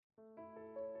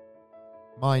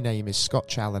My name is Scott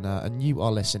Challoner, and you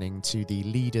are listening to the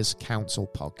Leaders Council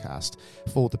podcast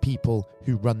for the people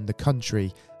who run the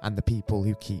country and the people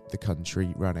who keep the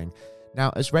country running.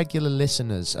 Now, as regular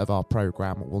listeners of our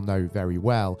programme will know very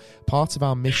well, part of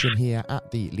our mission here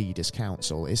at the Leaders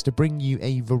Council is to bring you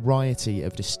a variety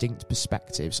of distinct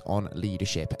perspectives on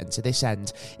leadership. And to this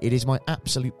end, it is my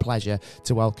absolute pleasure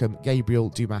to welcome Gabriel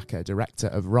Dumaka, Director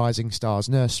of Rising Stars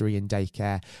Nursery and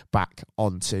Daycare, back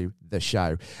onto the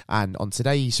show. And on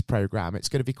today's programme, it's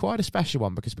going to be quite a special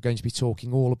one because we're going to be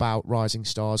talking all about Rising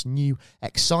Stars' new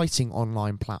exciting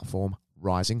online platform,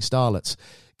 Rising Starlets.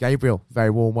 Gabriel,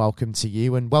 very warm welcome to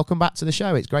you and welcome back to the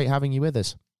show. It's great having you with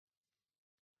us.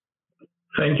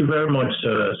 Thank you very much,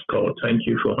 Scott. Thank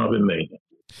you for having me.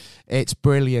 It's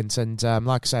brilliant, and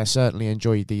like I say, I certainly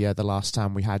enjoyed the last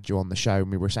time we had you on the show,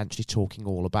 and we were essentially talking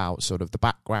all about sort of the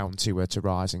background to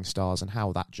Rising Stars and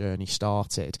how that journey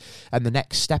started. And the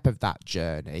next step of that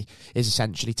journey is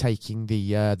essentially taking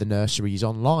the nurseries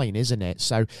online, isn't it?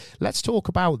 So let's talk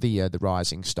about the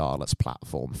Rising Starlets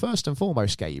platform. First and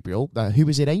foremost, Gabriel, who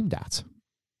is it aimed at?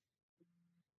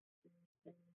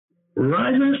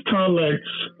 Rising Starlets,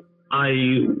 I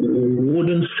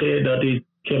wouldn't say that it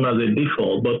came as a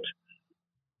default, but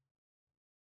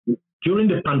during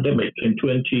the pandemic in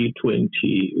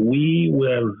 2020, we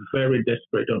were very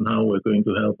desperate on how we're going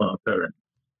to help our parents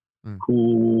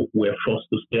who were forced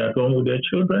to stay at home with their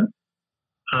children.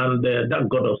 And that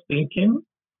got us thinking.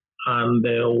 And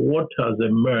what has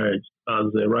emerged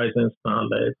as the Rising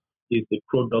Starlets is the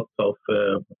product of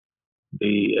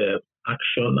the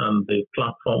action and the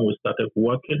platform we started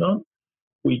working on,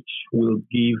 which will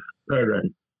give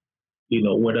parents,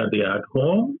 whether they are at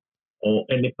home or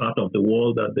any part of the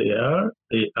world that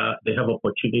they have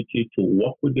opportunity to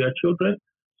work with their children.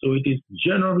 So it is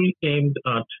generally aimed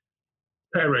at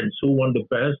parents who want the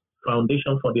best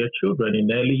foundation for their children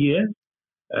in early years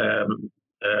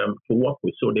to work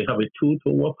with. So they have a tool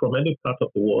to work from any part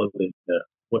of the world,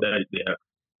 whether they are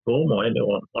home or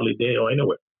on holiday or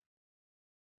anywhere.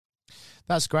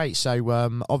 That's great. So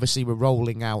obviously we're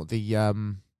rolling out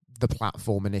the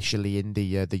platform initially in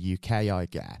the UK, I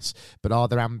guess. But are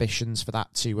there ambitions for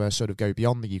that to sort of go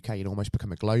beyond the UK and almost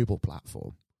become a global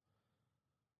platform?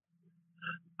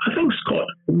 I think, Scott,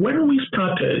 when we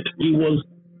started, it was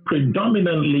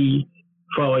predominantly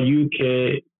for our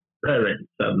UK parents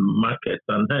and markets.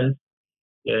 And hence,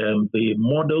 the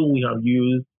model we have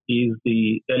used is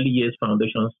the early years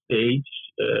foundation stage,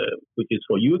 which is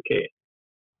for UK.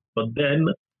 But then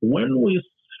when we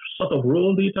sort of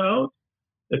rolled it out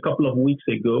a couple of weeks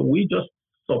ago, we just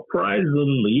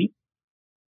surprisingly,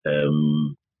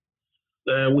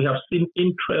 we have seen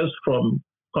interest from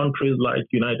countries like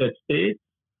United States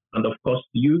and of course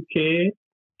UK,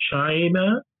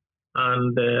 China,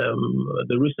 and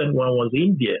the recent one was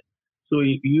India. So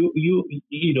it's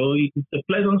a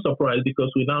pleasant surprise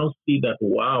because we now see that,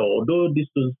 wow, although this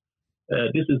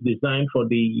is designed for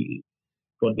the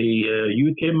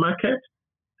UK market,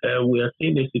 we are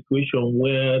seeing a situation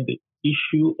where the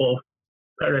issue of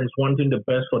parents wanting the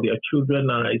best for their children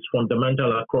is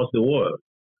fundamental across the world.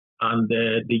 And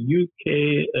the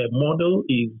UK model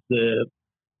is a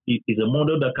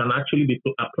model that can actually be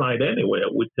applied anywhere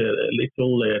with a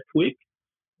little tweak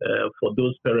for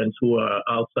those parents who are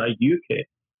outside UK.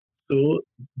 So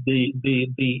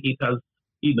it has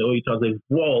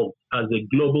evolved as a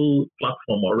global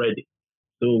platform already.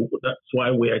 So that's why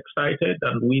we're excited,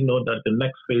 and we know that the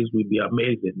next phase will be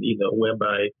amazing,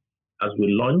 whereby as we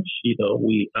launch,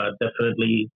 we are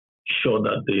definitely sure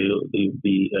that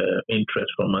the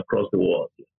interest from across the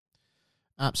world.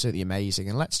 Absolutely amazing.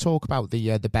 And let's talk about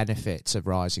the benefits of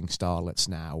Rising Starlets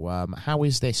now. How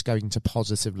is this going to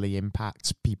positively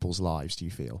impact people's lives, do you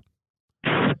feel?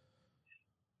 As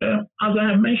I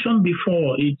have mentioned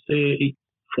before, it's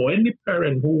for any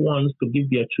parent who wants to give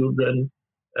their children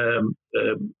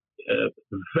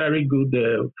very good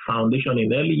foundation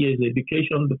in early years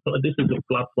education. This is a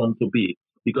platform to be,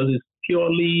 because it's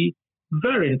purely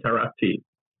very interactive,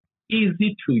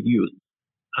 easy to use,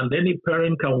 and any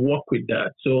parent can work with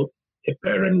that. So a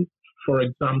parent, for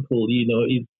example,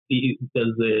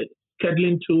 there's a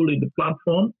scheduling tool in the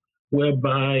platform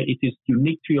whereby it is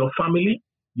unique to your family.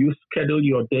 You schedule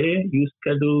your day, you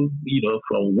schedule,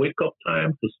 from wake up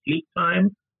time to sleep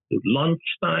time to lunch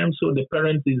time. So the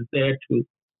parent is there to,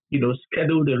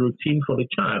 schedule the routine for the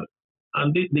child.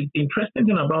 And the interesting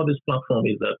thing about this platform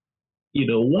is that,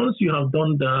 once you have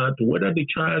done that, whether the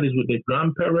child is with the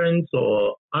grandparents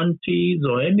or aunties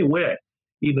or anywhere,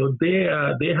 they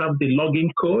have the login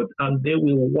code and they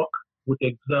will work with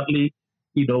exactly,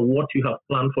 what you have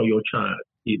planned for your child.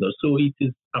 So it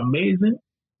is amazing.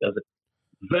 There's a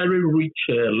very rich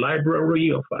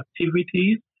library of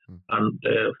activities and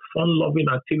fun-loving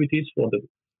activities for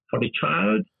the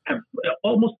child.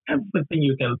 Almost everything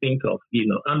you can think of,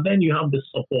 and then you have the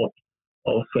support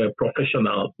of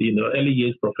professionals, early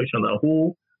years professionals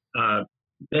who are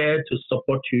there to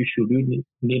support you should you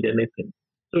need anything.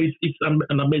 So it's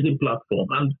an amazing platform.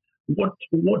 And what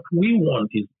we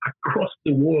want is across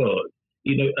the world.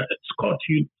 Scott,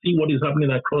 you see what is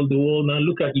happening across the world now.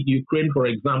 Look at Ukraine, for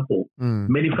example.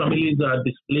 Many families are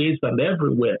displaced and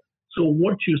everywhere. So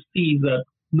what you see is that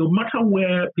no matter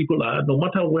where people are, no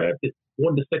matter what the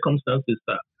circumstances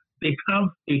are, they have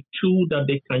a tool that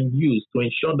they can use to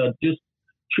ensure that just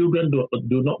children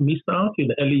do not miss out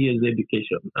in early years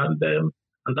education. And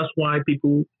that's why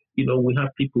people, we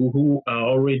have people who are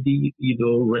already,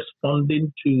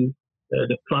 responding to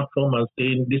the platform and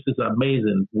saying, this is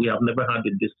amazing. We have never had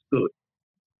it this good.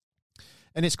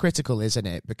 And it's critical, isn't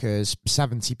it? Because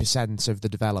 70% of the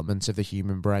development of the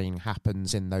human brain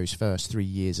happens in those first 3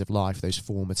 years of life, those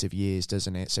formative years,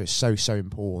 doesn't it? So it's so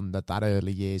important that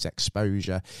early years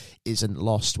exposure isn't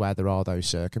lost where there are those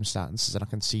circumstances. And I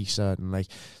can see certainly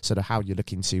sort of how you're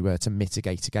looking to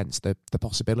mitigate against the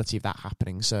possibility of that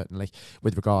happening, certainly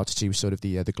with regards to sort of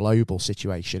the global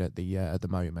situation at the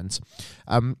moment.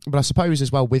 But I suppose as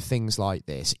well with things like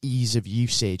this, ease of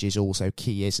usage is also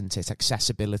key, isn't it?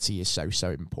 Accessibility is so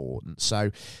important.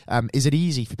 So is it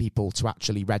easy for people to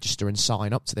actually register and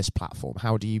sign up to this platform?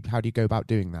 How do you go about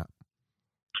doing that?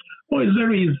 Well, it's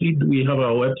very easy. We have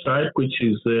our website, which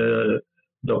is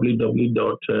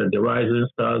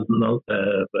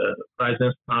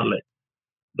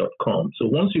www.risingstarlets.com. So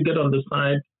once you get on the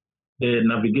site, the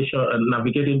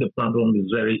navigating the platform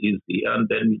is very easy. And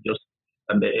then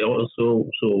so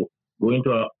going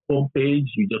to our homepage,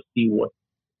 you just see what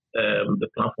the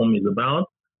platform is about.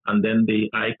 And then the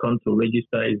icon to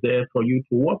register is there for you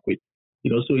to work with.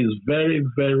 So it's very,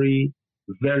 very,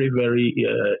 very, very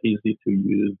easy to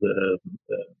use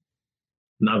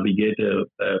navigator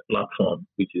platform,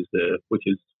 which is a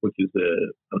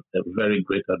very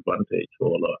great advantage for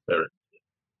all our parents.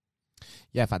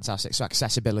 Yeah, fantastic. So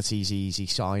accessibility is easy,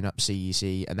 sign-up's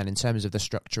easy, and then in terms of the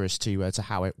structure as to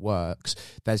how it works,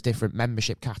 there's different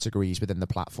membership categories within the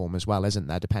platform as well, isn't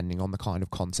there, depending on the kind of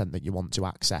content that you want to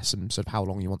access and sort of how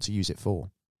long you want to use it for?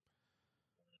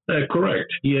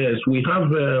 Correct. Yes, we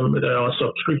have our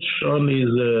subscription is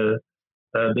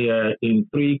they are in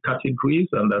 3 categories,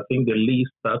 and I think the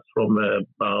least starts from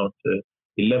about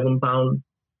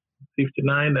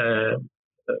 £11.59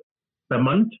 per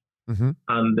month. Mm-hmm.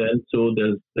 And then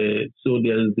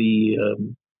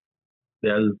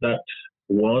there's that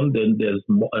one, then there's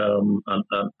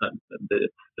the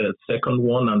second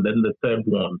one, and then the third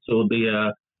one. So they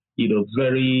are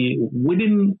very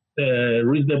within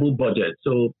reasonable budget.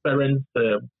 So parents,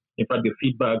 in fact, the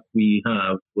feedback we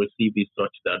have received is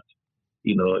such that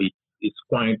it's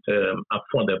quite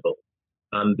affordable,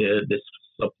 and they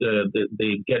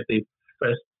get the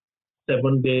first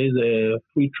 7 days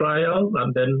free trial,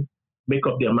 and then make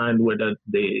up their mind whether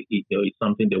it's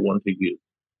something they want to use.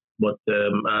 But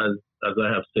as I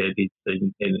have said, it's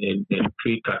in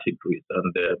 3 categories,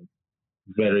 and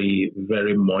very,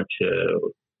 very much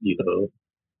reasonable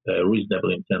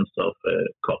in terms of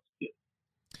cost.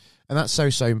 And that's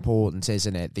so important,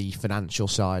 isn't it? The financial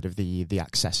side of the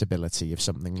accessibility of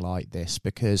something like this,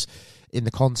 because in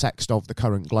the context of the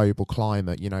current global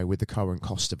climate, with the current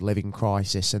cost of living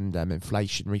crisis and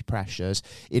inflationary pressures,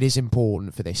 it is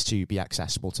important for this to be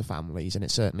accessible to families. And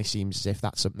it certainly seems as if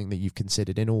that's something that you've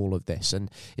considered in all of this.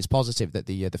 And it's positive that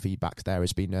the feedback there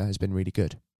has been really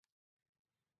good.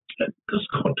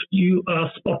 Scott, you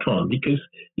are spot on, because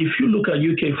if you look at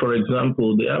UK, for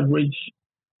example, the average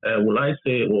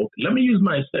let me use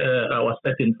our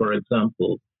setting, for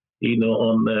example, let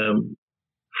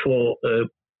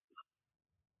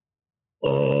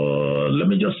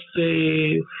me just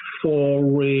say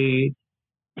for a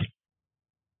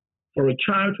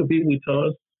child to be with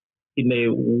us in a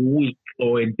week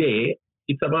or a day,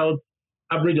 it's about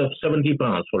average of £70,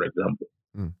 for example.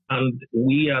 And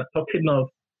we are talking of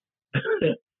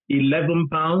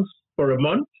 £11 for a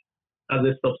month as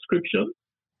a subscription.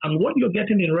 And what you're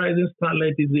getting in Rising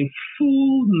Starlet is a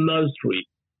full nursery,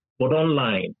 but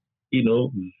online,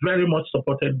 very much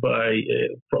supported by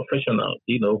professionals,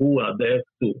 who are there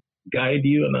to guide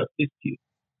you and assist you.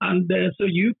 And so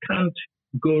you can't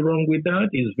go wrong with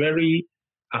that. It's very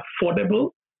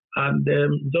affordable. And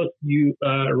just you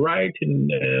are right in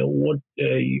what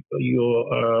you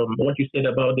said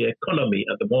about the economy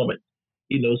at the moment.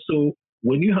 So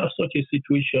when you have such a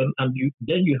situation, and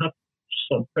then you have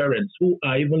some parents who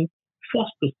are even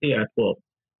forced to stay at home,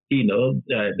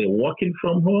 they're working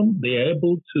from home. They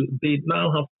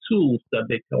now have tools that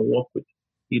they can work with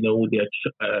their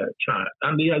child.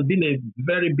 And it has been a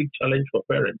very big challenge for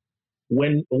parents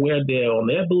where they are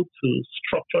unable to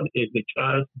structure the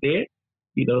child's day.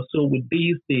 So with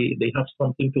these, they have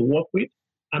something to work with.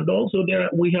 And also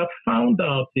we have found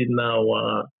out in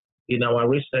our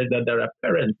research that there are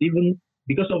parents, even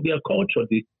because of their culture,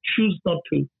 they choose not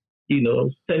to,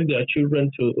 send their children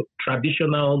to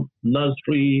traditional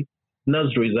nurseries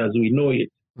as we know it.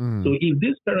 So if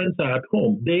these parents are at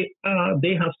home, they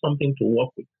have something to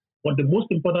work with. But the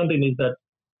most important thing is that,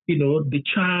 the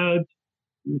child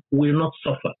will not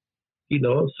suffer.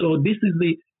 So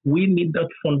we need that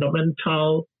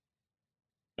fundamental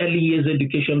early years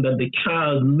education that the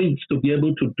child needs to be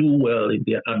able to do well in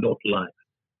their adult life.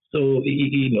 So,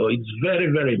 it's very,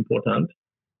 very important.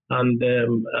 And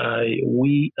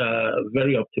we are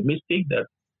very optimistic that,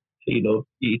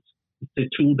 it's a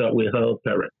tool that will help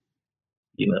parents,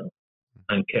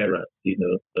 and carers,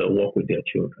 work with their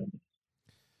children.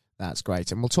 That's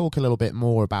great. And we'll talk a little bit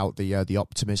more about the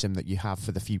optimism that you have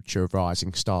for the future of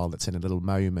Rising Starlets in a little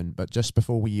moment. But just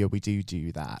before we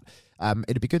do that,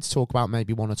 it'd be good to talk about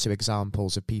maybe one or two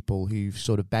examples of people who've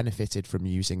sort of benefited from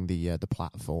using the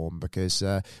platform, because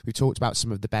we've talked about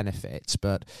some of the benefits,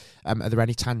 but are there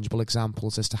any tangible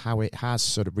examples as to how it has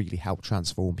sort of really helped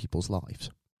transform people's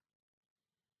lives?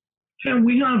 Yeah,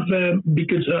 we have,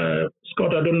 because,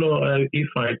 Scott, I don't know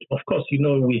of course,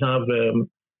 we have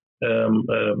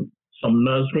some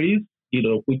nurseries,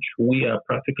 which we are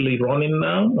practically running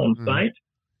now on site.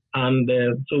 And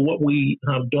so what we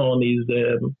have done is,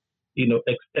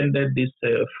 extended this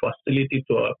facility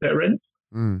to our parents.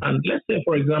 And let's say,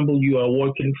 for example, you are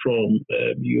working from,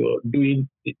 you're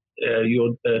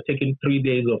taking 3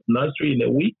 days of nursery in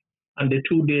a week, and the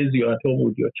 2 days you're at home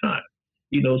with your child.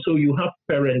 So you have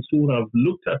parents who have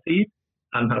looked at it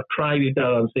and have tried it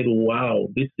out and said, wow,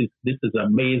 this is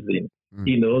amazing.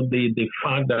 The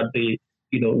fact that we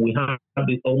have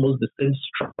almost the same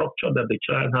structure that the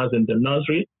child has in the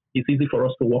nursery. It's easy for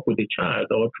us to work with the child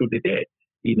all through the day,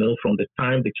 from the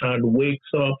time the child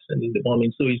wakes up and in the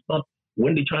morning. So it's not,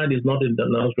 when the child is not in the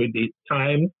nursery, the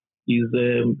time is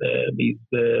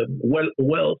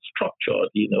well structured.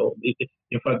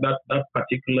 In fact, that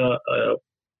particular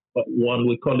one,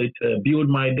 we call it Build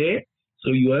My Day.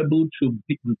 So you're able to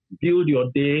build your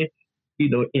day,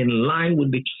 in line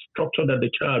with the structure that the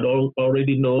child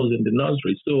already knows in the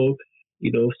nursery. So,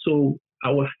 so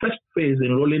our first phase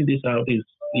in rolling this out is,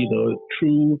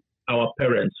 through our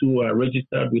parents who are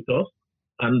registered with us.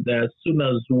 And as soon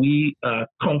as we are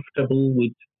comfortable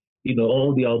with,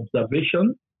 all the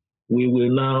observations, we will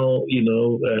now,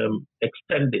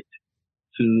 extend it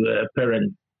to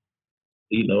parents,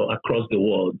 across the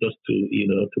world, just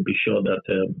to be sure that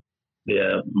they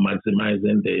are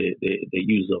maximizing the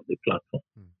use of the platform.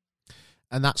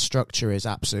 And that structure is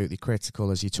absolutely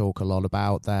critical, as you talk a lot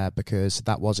about there, because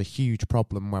that was a huge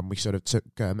problem when we sort of took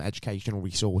educational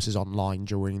resources online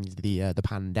during the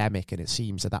pandemic, and it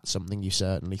seems that that's something you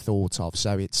certainly thought of.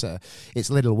 So it's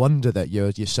little wonder that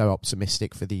you're so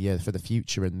optimistic for the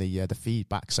future, and the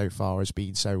feedback so far has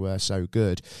been so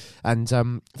good. And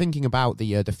thinking about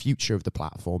the future of the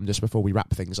platform, just before we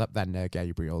wrap things up, then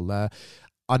Gabriel.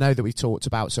 I know that we talked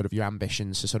about sort of your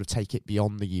ambitions to sort of take it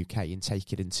beyond the UK and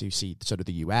take it into sort of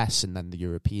the US and then the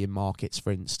European markets,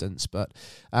 for instance. But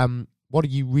what are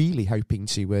you really hoping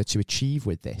to achieve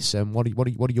with this? And what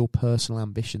are your personal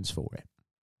ambitions for it?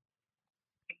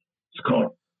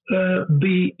 Scott,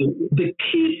 the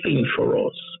key thing for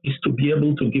us is to be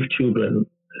able to give children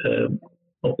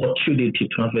opportunity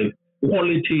to have a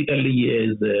quality early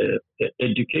years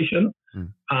education.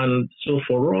 And so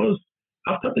for us,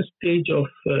 after the stage of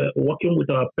working with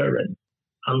our parents,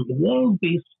 and once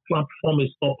this platform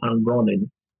is up and running,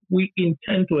 we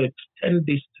intend to extend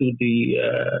this to the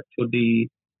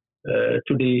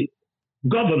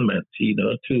government,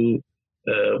 to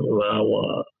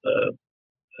our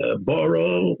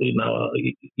borough, in our,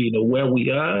 where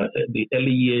we are, the early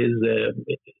years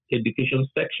education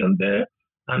section there,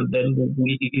 and then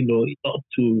we, up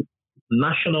to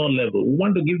national level. We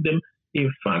want to give them. In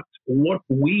fact, what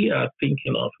we are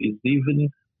thinking of is even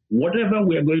whatever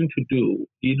we are going to do,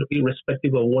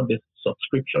 irrespective of what the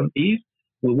subscription is,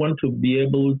 we want to be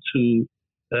able to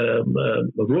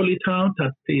roll it out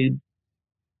at a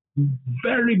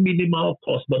very minimal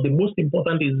cost. But the most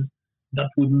important is that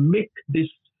we make this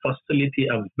facility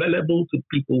available to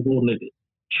people who need it,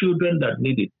 children that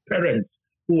need it, parents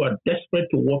who are desperate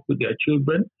to work with their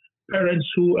children, parents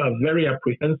who are very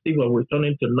apprehensive of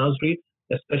returning to nursery,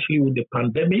 especially with the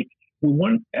pandemic. We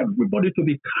want everybody to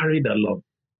be carried along.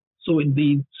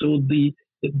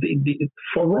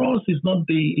 For us, it's not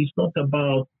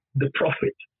about the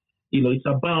profit. It's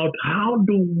about how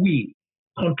do we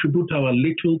contribute our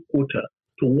little quota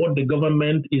to what the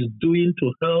government is doing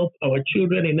to help our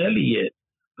children in early years,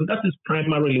 and that is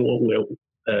primarily what we're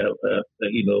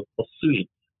pursuing.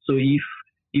 So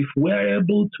if we're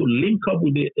able to link up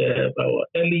with our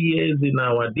early years in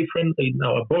our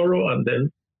borough and then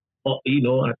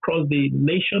across the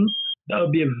nation, that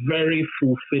would be a very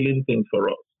fulfilling thing for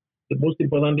us. The most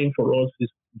important thing for us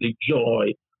is the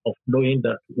joy of knowing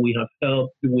that we are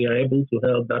able to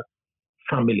help that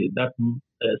family, that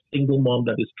single mom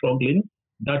that is struggling,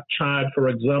 that child, for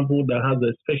example, that has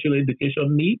a special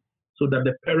education need, so that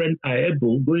the parents are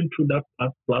able, going through that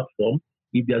platform,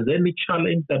 if there's any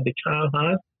challenge that the child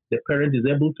has, the parent is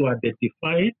able to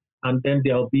identify it, and then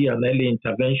there'll be an early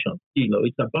intervention.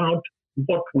 It's about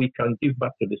what we can give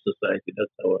back to the society.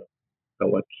 That's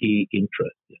our key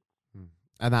interest.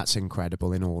 And that's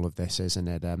incredible in all of this, isn't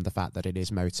it? The fact that it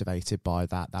is motivated by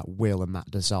that will and that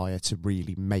desire to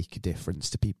really make a difference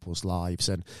to people's lives.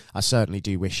 And I certainly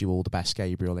do wish you all the best,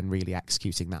 Gabriel, in really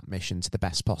executing that mission to the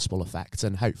best possible effect.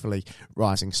 And hopefully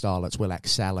Rising Starlets will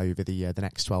excel over the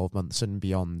next 12 months and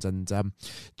beyond. And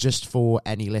just for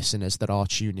any listeners that are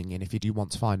tuning in, if you do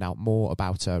want to find out more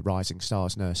about Rising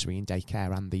Stars Nursery and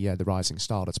Daycare and the Rising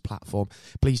Starlets platform,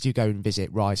 please do go and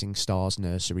visit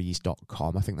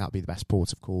risingstarsnurseries.com. I think that would be the best port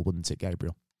of call, wouldn't it,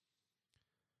 Gabriel?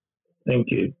 Thank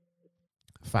you.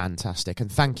 Fantastic. And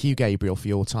thank you, Gabriel, for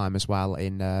your time as well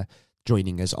in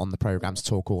joining us on the programme to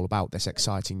talk all about this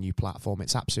exciting new platform.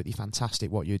 It's absolutely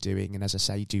fantastic what you're doing, and as I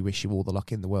say, do wish you all the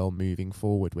luck in the world moving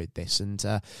forward with this. And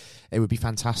it would be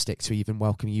fantastic to even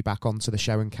welcome you back onto the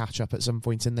show and catch up at some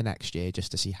point in the next year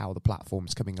just to see how the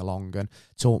platform's coming along and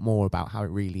talk more about how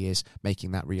it really is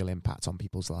making that real impact on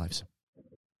people's lives.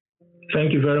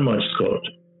 Thank you very much, Scott.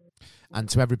 And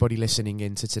to everybody listening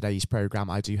into today's programme,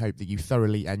 I do hope that you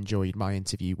thoroughly enjoyed my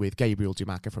interview with Gabriel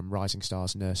Dumaka from Rising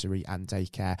Stars Nursery and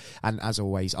Daycare. And as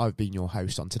always, I've been your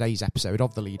host on today's episode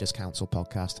of the Leaders Council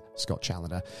podcast, Scott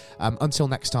Challoner. Until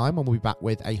next time, when we'll be back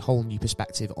with a whole new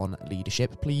perspective on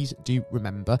leadership, please do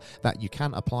remember that you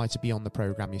can apply to be on the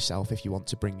programme yourself if you want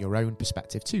to bring your own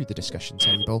perspective to the discussion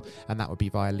table, and that would be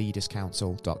via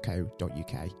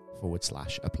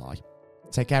leaderscouncil.co.uk/apply.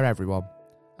 Take care, everyone,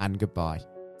 and goodbye.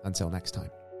 Until next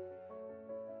time.